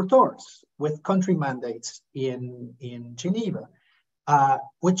special rapporteurs with country mandates in Geneva,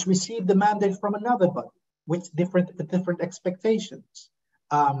 which receive the mandate from another body with different expectations.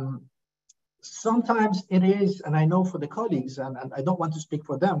 Sometimes it is, and I know for the colleagues, and I don't want to speak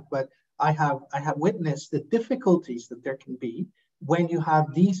for them, but I have witnessed the difficulties that there can be when you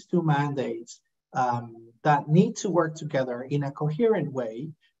have these two mandates that need to work together in a coherent way,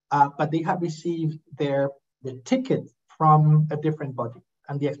 but they have received the ticket from a different body,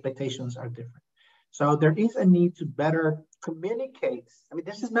 and the expectations are different. So there is a need to better communicate. I mean,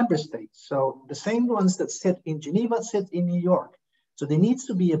 this is member states. So the same ones that sit in Geneva sit in New York. So there needs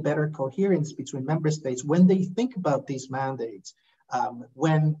to be a better coherence between member states when they think about these mandates,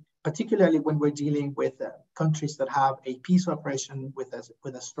 particularly when we're dealing with countries that have a peace operation with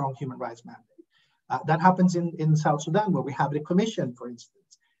a strong human rights mandate. That happens in South Sudan, where we have the commission, for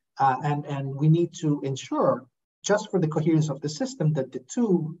instance. And we need to ensure, just for the coherence of the system, that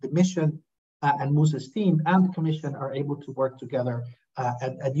the mission and Musa's team and the commission are able to work together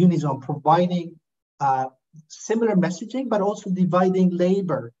at unison, providing similar messaging, but also dividing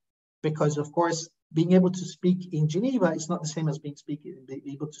labor. Because of course, being able to speak in Geneva is not the same as being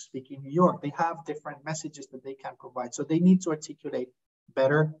able to speak in New York. They have different messages that they can provide. So they need to articulate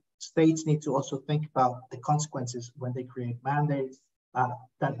better states need to also think about the consequences when they create mandates,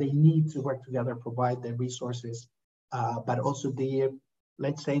 that they need to work together, provide the resources, but also the,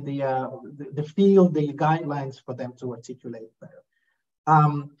 let's say, the field, the guidelines for them to articulate better.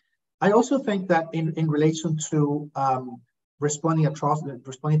 I also think that in relation to responding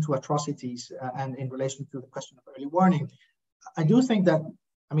to atrocities and in relation to the question of early warning, I do think that,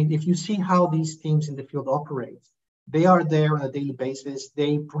 I mean, if you see how these teams in the field operate, they are there on a daily basis.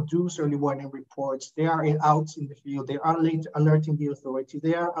 They produce early warning reports. They are out in the field. They are alerting the authority.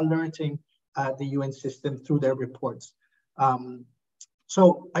 They are alerting the UN system through their reports.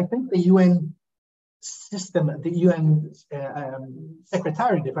 So I think the UN system, the UN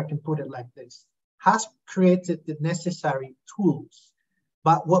secretariat, if I can put it like this, has created the necessary tools.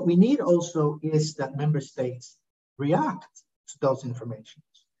 But what we need also is that member states react to those informations.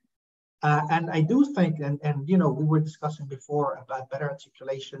 And I do think, and you know, we were discussing before about better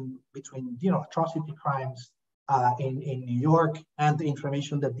articulation between, you know, atrocity crimes in New York and the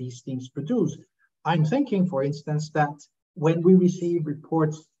information that these teams produce. I'm thinking, for instance, that when we receive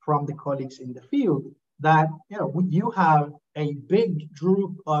reports from the colleagues in the field, that, you know, you have a big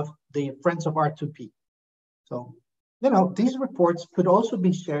group of the Friends of R2P. So, you know, these reports could also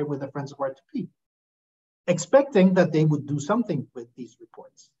be shared with the Friends of R2P, expecting that they would do something with these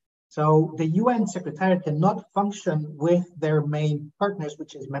reports. So the UN Secretariat cannot function with their main partners,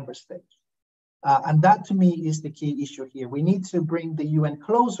 which is member states. And that to me is the key issue here. We need to bring the UN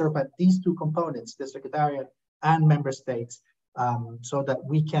closer, but these two components, the Secretariat and member states, so that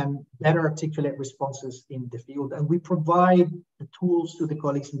we can better articulate responses in the field. And we provide the tools to the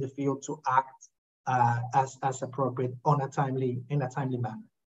colleagues in the field to act as appropriate in a timely manner.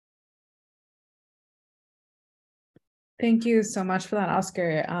 Thank you so much for that,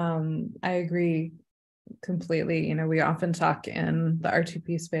 Oscar. I agree completely. You know, we often talk in the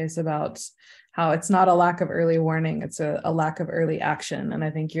R2P space about how it's not a lack of early warning, it's a lack of early action. And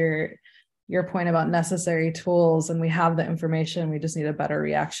I think your point about necessary tools, and we have the information, we just need a better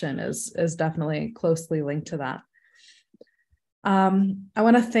reaction, is definitely closely linked to that. I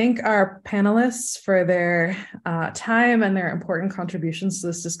want to thank our panelists for their time and their important contributions to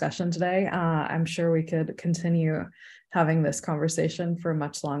this discussion today. I'm sure we could continue having this conversation for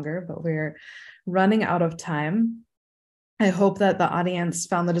much longer, but we're running out of time. I hope that the audience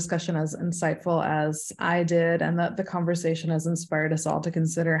found the discussion as insightful as I did, and that the conversation has inspired us all to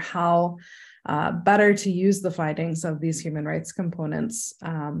consider how better to use the findings of these human rights components.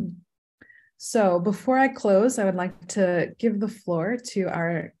 So before I close, I would like to give the floor to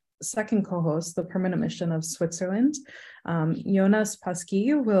our second co-host, the Permanent Mission of Switzerland. Jonas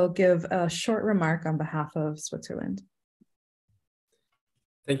Pasky will give a short remark on behalf of Switzerland.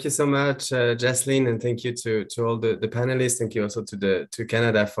 Thank you so much, Jaslyn, and thank you to all the panelists. Thank you also to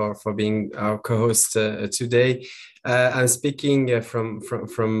Canada for being our co-host today. I'm speaking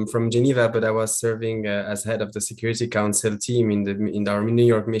from Geneva, but I was serving as head of the Security Council team in our New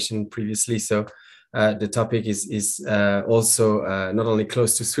York mission previously. So the topic is also not only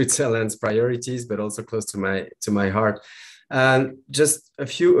close to Switzerland's priorities, but also close to my heart. Just a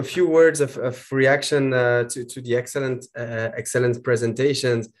few words of reaction to the excellent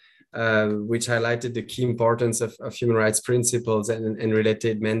presentations, which highlighted the key importance of human rights principles and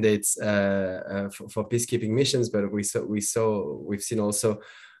related mandates for peacekeeping missions. But we've seen also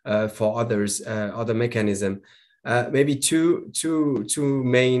for others other mechanisms. Maybe two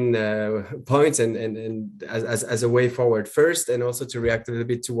main points and as a way forward. First, and also to react a little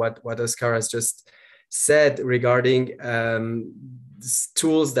bit to what Oscar has just said regarding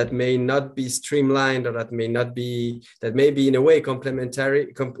tools that may not be streamlined, or that may be in a way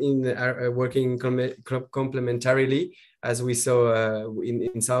complementary, working complementarily, as we saw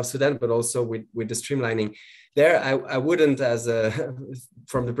in South Sudan, but also with the streamlining. There, I wouldn't,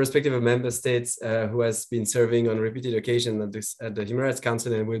 from the perspective of member states who has been serving on repeated occasions at the Human Rights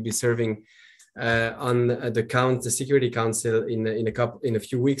Council and will be serving on the Security Council in a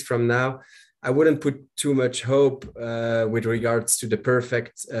few weeks from now, I wouldn't put too much hope with regards to the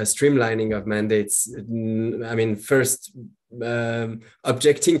perfect streamlining of mandates. I mean, first,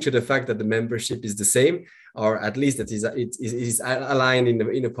 objecting to the fact that the membership is the same, or at least that it is aligned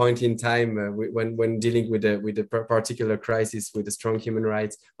in a point in time when dealing with a particular crisis with a strong human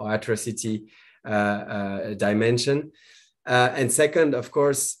rights or atrocity dimension. And second, of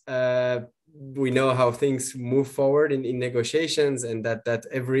course, we know how things move forward in negotiations, and that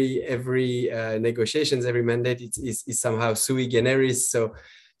every negotiations, every mandate is somehow sui generis. So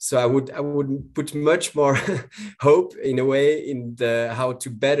So I would put much more hope in a way in the how to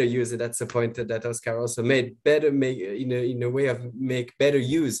better use it. That's the point that Oscar also made. In a way of make better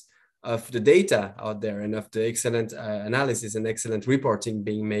use of the data out there and of the excellent analysis and excellent reporting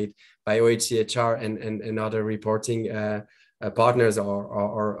being made by OHCHR and other reporting partners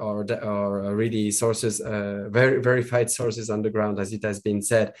or really sources, very verified sources on the ground, as it has been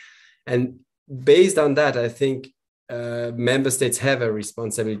said. And based on that, I think member states have a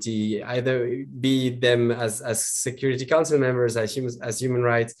responsibility, either be them as Security Council members, as human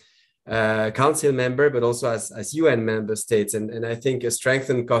rights council member, but also as UN member states. And I think a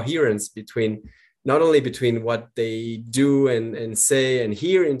strengthened coherence between not only between what they do and say and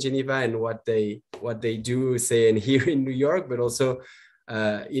hear in Geneva and what they do, say and hear in New York, but also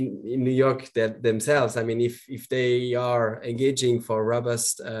in New York themselves. I mean, if they are engaging for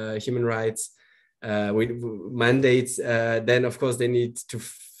robust human rights with mandates, then of course they need to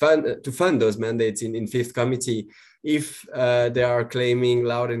fund those mandates in Fifth Committee. If they are claiming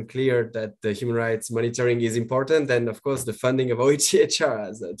loud and clear that the human rights monitoring is important, then of course the funding of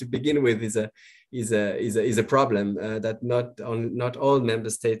OHCHR to begin with is a problem that not all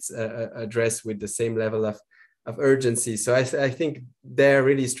member states address with the same level of urgency. So I think they're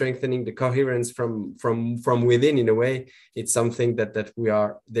really strengthening the coherence from within. In a way, it's something that we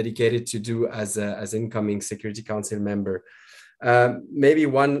are dedicated to do as incoming Security Council member. Maybe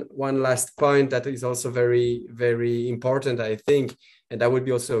one last point that is also very, very important, I think, and that would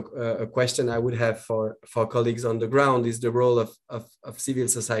be also a question I would have for colleagues on the ground, is the role of civil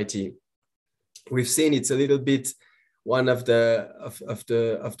society. We've seen it's a little bit one of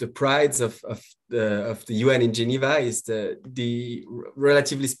the prides of the UN in Geneva is the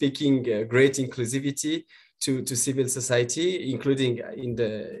relatively speaking great inclusivity to civil society, including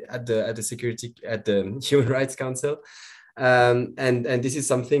at the Human Rights Council. And this is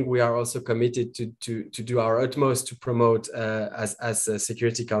something we are also committed to do our utmost to promote as a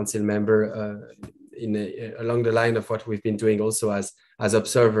Security Council member along the line of what we've been doing also as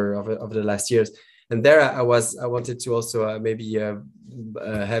observer of the last years. And there I wanted to also maybe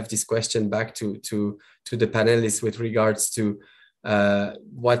have this question back to the panelists with regards to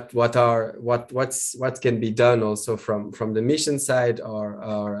what can be done also from the mission side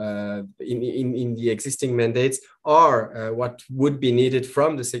or in the existing mandates, or what would be needed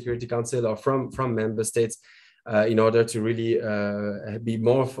from the Security Council or from member states in order to really be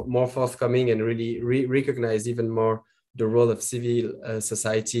more forthcoming and really recognize even more the role of civil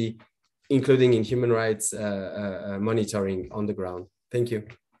society, including in human rights monitoring on the ground. Thank you.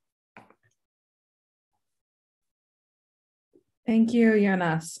 Thank you,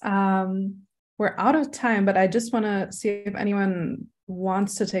 Jonas. We're out of time, but I just want to see if anyone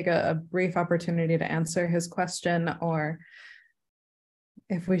wants to take a brief opportunity to answer his question, or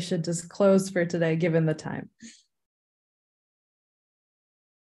if we should just close for today, given the time.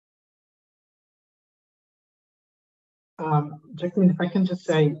 Jacqueline, if I can just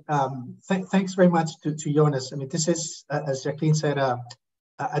say thanks very much to Jonas. I mean, this is, as Jacqueline said, a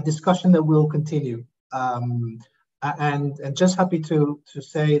discussion that will continue. And just happy to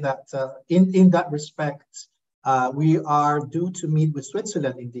say that in that respect, we are due to meet with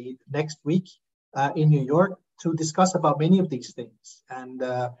Switzerland indeed next week in New York to discuss about many of these things. And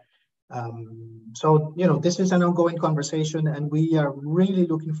so, you know, this is an ongoing conversation, and we are really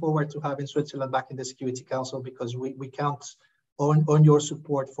looking forward to having Switzerland back in the Security Council, because we count on your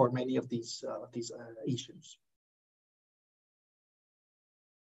support for many of these issues.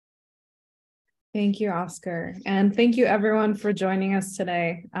 Thank you, Oscar. And thank you everyone for joining us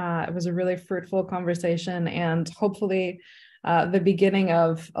today. It was a really fruitful conversation, and hopefully the beginning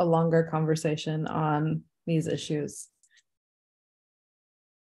of a longer conversation on these issues.